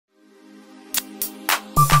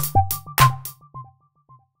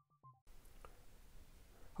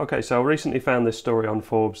Okay, so I recently found this story on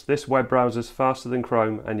Forbes. This web browser's faster than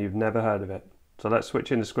Chrome and you've never heard of it. So let's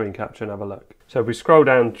switch into screen capture and have a look. So if we scroll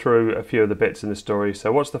down through a few of the bits in the story,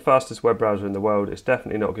 so what's the fastest web browser in the world? It's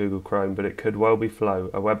definitely not Google Chrome, but it could well be Flow,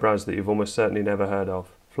 a web browser that you've almost certainly never heard of.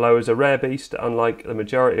 Flow is a rare beast. Unlike the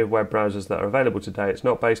majority of web browsers that are available today, it's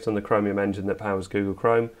not based on the Chromium engine that powers Google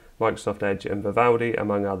Chrome, Microsoft Edge and Vivaldi,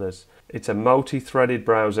 among others. It's a multi-threaded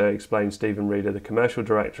browser, explains Stephen Reeder, the commercial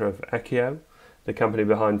director of Ekio, the company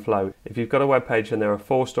behind Flow. If you've got a web page and there are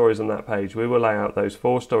 4 stories on that page, we will lay out those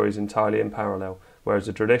 4 stories entirely in parallel, whereas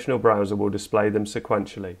a traditional browser will display them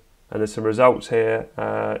sequentially. And there's some results here.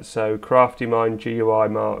 So CraftyMind GUI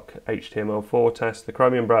Mark HTML4 test, the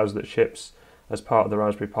Chromium browser that ships as part of the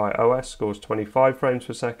Raspberry PiOS scores 25 frames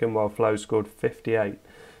per second, while Flow scored 58.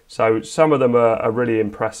 So some of them are really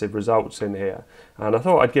impressive results in here, and I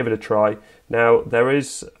thought I'd give it a try. Now there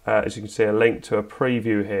is, as you can see, a link to a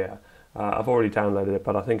preview here. I've already downloaded it,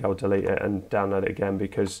 but I think I'll delete it and download it again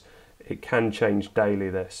because it can change daily,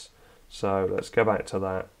 this. So let's go back to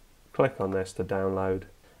that, click on this to download,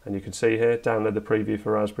 and you can see here, download the preview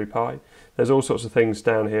for Raspberry Pi. There's all sorts of things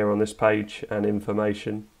down here on this page and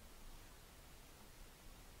information.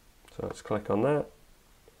 So let's click on that,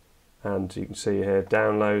 and you can see here,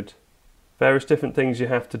 download. Various different things you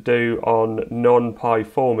have to do on non-Pi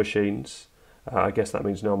 4 machines. I guess that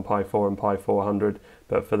means non-Pi 4 and Pi 400,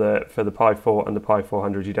 but for the Pi 4 and the Pi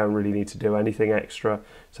 400 you don't really need to do anything extra.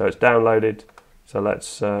 So it's downloaded, so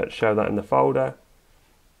let's show that in the folder.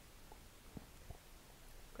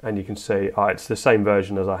 And you can see it's the same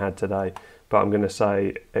version as I had today, but I'm going to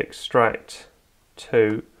say extract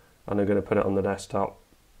to, and I'm going to put it on the desktop.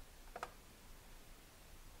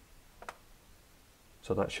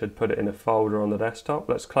 So that should put it in a folder on the desktop.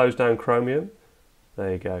 Let's close down Chromium.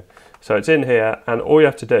 There you go. So it's in here, and all you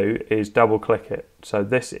have to do is double click it. So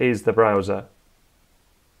this is the browser.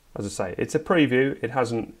 As I say, it's a preview. It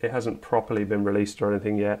hasn't properly been released or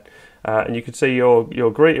anything yet. And you can see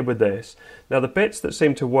you're greeted with this. Now the bits that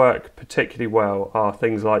seem to work particularly well are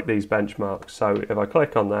things like these benchmarks. So if I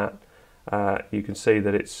click on that, you can see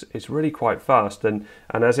that it's really quite fast, and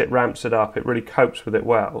as it ramps it up, it really copes with it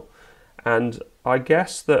well. And I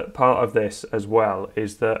guess that part of this as well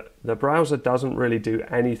is that the browser doesn't really do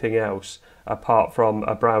anything else apart from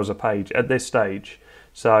a browser page at this stage.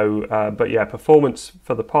 So, but yeah, performance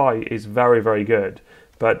for the Pi is very, very good.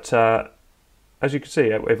 But as you can see,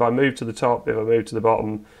 if I move to the top, if I move to the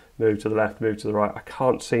bottom, move to the left, move to the right, I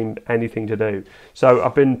can't seem anything to do. So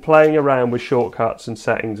I've been playing around with shortcuts and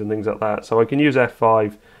settings and things like that. So I can use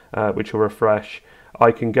F5, which will refresh.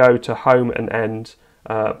 I can go to home and end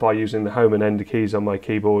by using the home and enter keys on my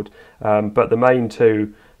keyboard, but the main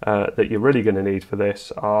two that you're really going to need for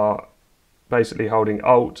this are basically holding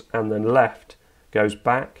Alt and then left goes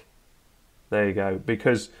back. There you go,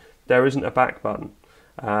 because there isn't a back button,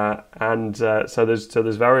 so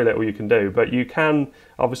there's very little you can do. But you can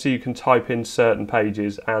obviously type in certain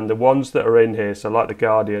pages, and the ones that are in here, so like the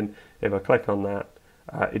Guardian, if I click on that,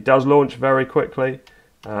 it does launch very quickly,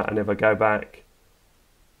 and if I go back.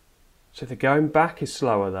 So the going back is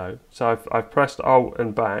slower though. So I've pressed Alt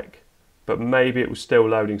and back, but maybe it was still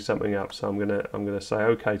loading something up. So I'm gonna say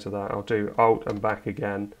OK to that. I'll do Alt and back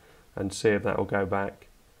again and see if that will go back.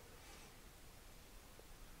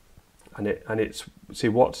 And it's see,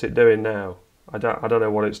 what's it doing now? I don't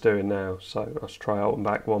know what it's doing now. So let's try Alt and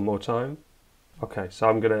back one more time. Okay, so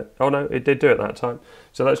I'm gonna. Oh no, it did do it that time.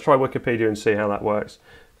 So let's try Wikipedia and see how that works.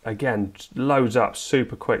 Again, loads up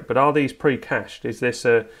super quick, but are these pre-cached? Is this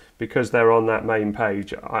because they're on that main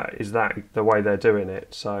page, is that the way they're doing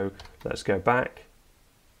it? So let's go back.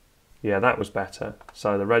 Yeah, that was better.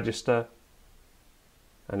 So the register,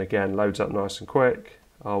 and again, loads up nice and quick.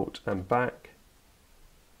 Alt and back.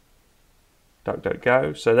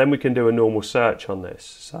 DuckDuckGo. So then we can do a normal search on this.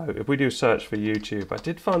 So if we do a search for YouTube, I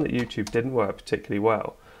did find that YouTube didn't work particularly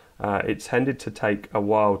well. It tended to take a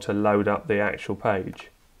while to load up the actual page.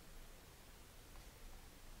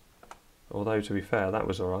 Although, to be fair, that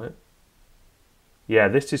was alright. Yeah,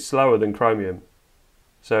 this is slower than Chromium.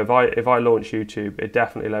 So if I launch YouTube, it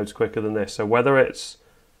definitely loads quicker than this. So whether it's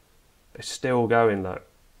still going though.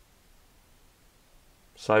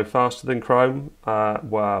 So faster than Chrome.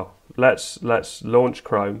 Wow. Let's launch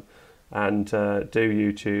Chrome and do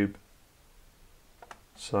YouTube.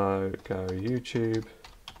 So go YouTube.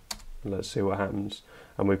 Let's see what happens.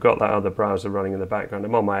 And we've got that other browser running in the background.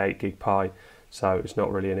 I'm on my 8 gig Pi, so it's not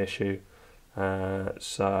really an issue.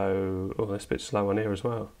 So, oh, that's a bit slow on here as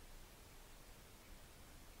well.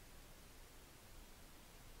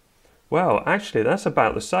 Well, actually, that's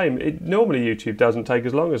about the same. Normally YouTube doesn't take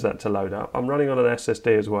as long as that to load up. I'm running on an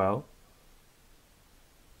SSD as well.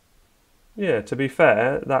 Yeah, to be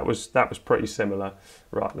fair, that was pretty similar.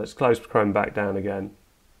 Right, let's close Chrome back down again.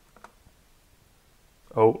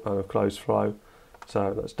 Oh, and I've closed Flow.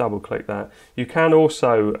 So let's double click that. You can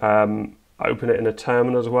also open it in a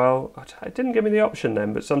terminal as well. It didn't give me the option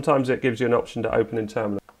then, but sometimes it gives you an option to open in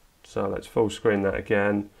terminal. So let's full screen that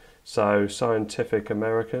again. So Scientific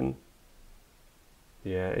American.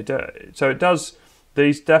 Yeah, so it does.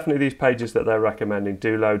 Definitely these pages that they're recommending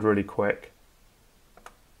do load really quick.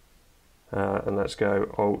 And let's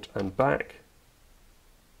go Alt and back.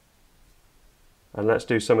 And let's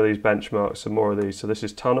do some of these benchmarks, some more of these. So this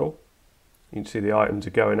is Tunnel. You can see the items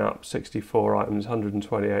are going up, 64 items,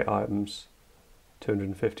 128 items,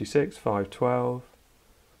 256, 512.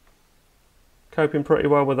 Coping pretty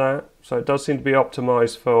well with that. So it does seem to be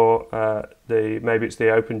optimized for maybe it's the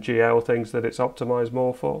OpenGL things that it's optimized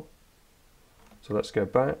more for. So let's go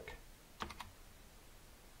back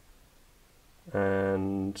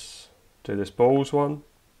and do this balls one.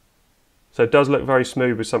 So it does look very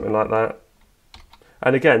smooth with something like that.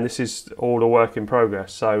 And again, this is all a work in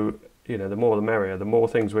progress. So, you know, the more the merrier. The more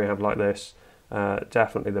things we have like this,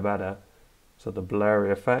 definitely the better. So the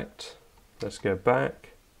blurry effect, let's go back.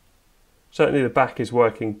 Certainly the back is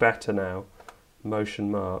working better now.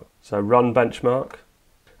 MotionMark. So run benchmark.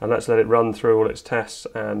 And let's let it run through all its tests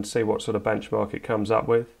and see what sort of benchmark it comes up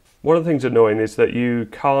with. One of the things annoying is that you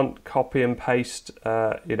can't copy and paste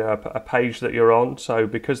a page that you're on. So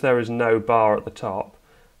because there is no bar at the top,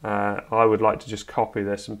 I would like to just copy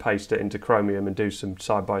this and paste it into Chromium and do some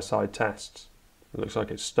side-by-side tests. It looks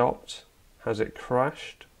like it's stopped. Has it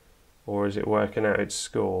crashed? Or is it working out its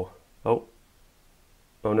score? Oh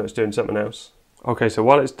no, it's doing something else. Okay, so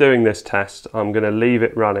while it's doing this test, I'm going to leave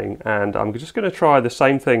it running and I'm just going to try the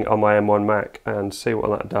same thing on my M1 Mac and see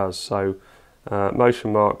what that does. So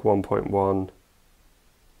MotionMark 1.1,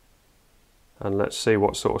 and let's see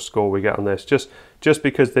what sort of score we get on this. Just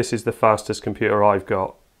because this is the fastest computer I've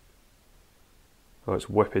got. Oh, it's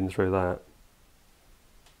whipping through that.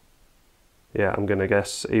 Yeah, I'm going to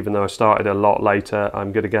guess, even though I started a lot later,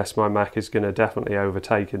 I'm going to guess my Mac is going to definitely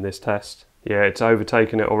overtake in this test. Yeah, it's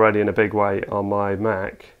overtaken it already in a big way on my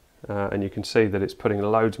Mac, and you can see that it's putting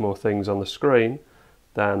loads more things on the screen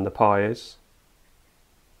than the Pi is.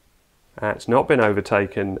 It's not been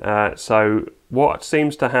overtaken, so what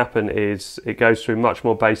seems to happen is it goes through much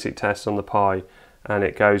more basic tests on the Pi, and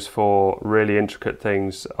it goes for really intricate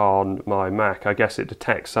things on my Mac. I guess it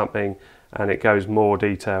detects something and it goes more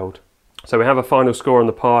detailed. So we have a final score on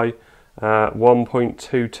the Pi,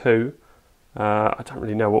 1.22. I don't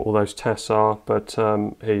really know what all those tests are, but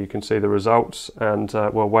here you can see the results, and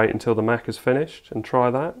we'll wait until the Mac is finished and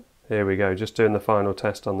try that. Here we go, just doing the final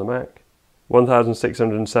test on the Mac.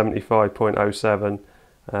 1675.07,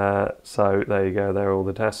 so there you go, there are all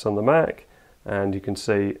the tests on the Mac, and you can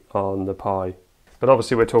see on the Pi. But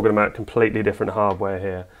obviously we're talking about completely different hardware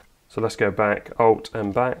here. So let's go back, Alt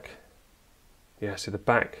and back. Yeah, see the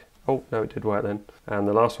back. Oh, no, it did work then. And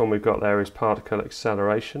the last one we've got there is particle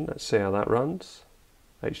acceleration. Let's see how that runs.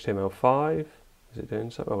 HTML5. Is it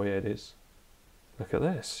doing something? Oh, yeah, it is. Look at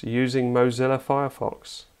this. Using Mozilla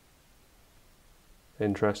Firefox.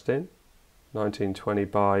 Interesting. 1920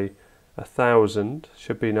 by 1000.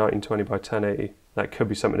 Should be 1920 by 1080. That could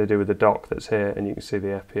be something to do with the dock that's here, and you can see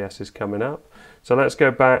the FPS is coming up. So let's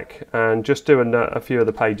go back and just do a few of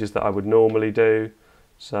the pages that I would normally do.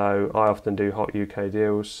 So I often do Hot UK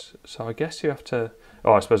Deals. So I guess you have to,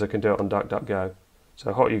 oh, I suppose I can do it on DuckDuckGo.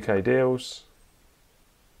 So Hot UK Deals.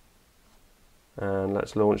 And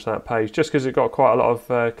let's launch that page, just because it got quite a lot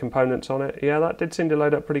of components on it. Yeah, that did seem to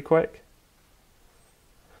load up pretty quick.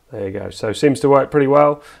 There you go. So seems to work pretty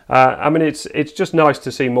well. I mean, it's just nice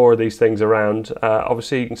to see more of these things around.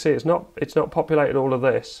 Obviously, you can see it's not populated all of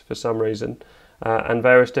this for some reason, and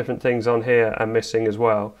various different things on here are missing as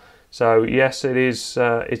well. So yes, it is.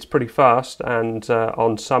 It's pretty fast, and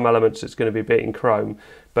on some elements it's going to be beating Chrome,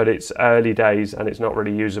 but it's early days and it's not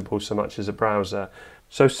really usable so much as a browser.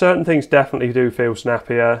 So certain things definitely do feel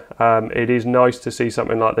snappier. It is nice to see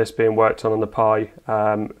something like this being worked on the Pi.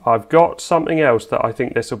 I've got something else that I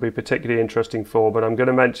think this will be particularly interesting for, but I'm going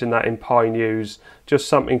to mention that in Pi News, just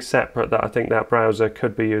something separate that I think that browser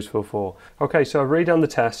could be useful for. Okay, so I've redone the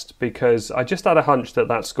test because I just had a hunch that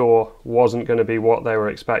that score wasn't going to be what they were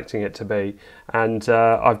expecting it to be. And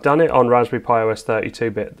I've done it on Raspberry PiOS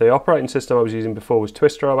 32-bit. The operating system I was using before was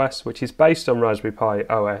TwisterOS, which is based on Raspberry Pi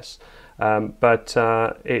OS. But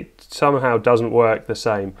it somehow doesn't work the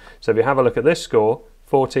same. So if you have a look at this score,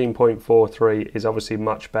 14.43 is obviously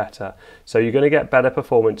much better. So you're going to get better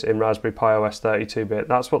performance in Raspberry PiOS 32-bit.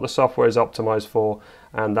 That's what the software is optimized for,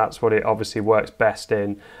 and that's what it obviously works best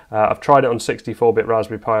in. I've tried it on 64-bit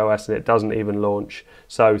Raspberry PiOS and it doesn't even launch.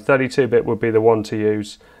 So 32-bit would be the one to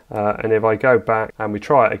use. And if I go back and we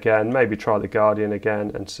try it again, maybe try the Guardian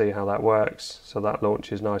again and see how that works. So that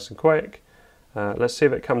launches nice and quick. Let's see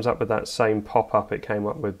if it comes up with that same pop-up it came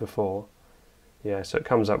up with before. Yeah, so it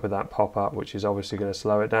comes up with that pop-up, which is obviously going to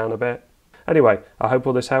slow it down a bit. Anyway, I hope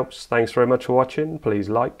all this helps. Thanks very much for watching. Please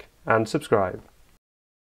like and subscribe.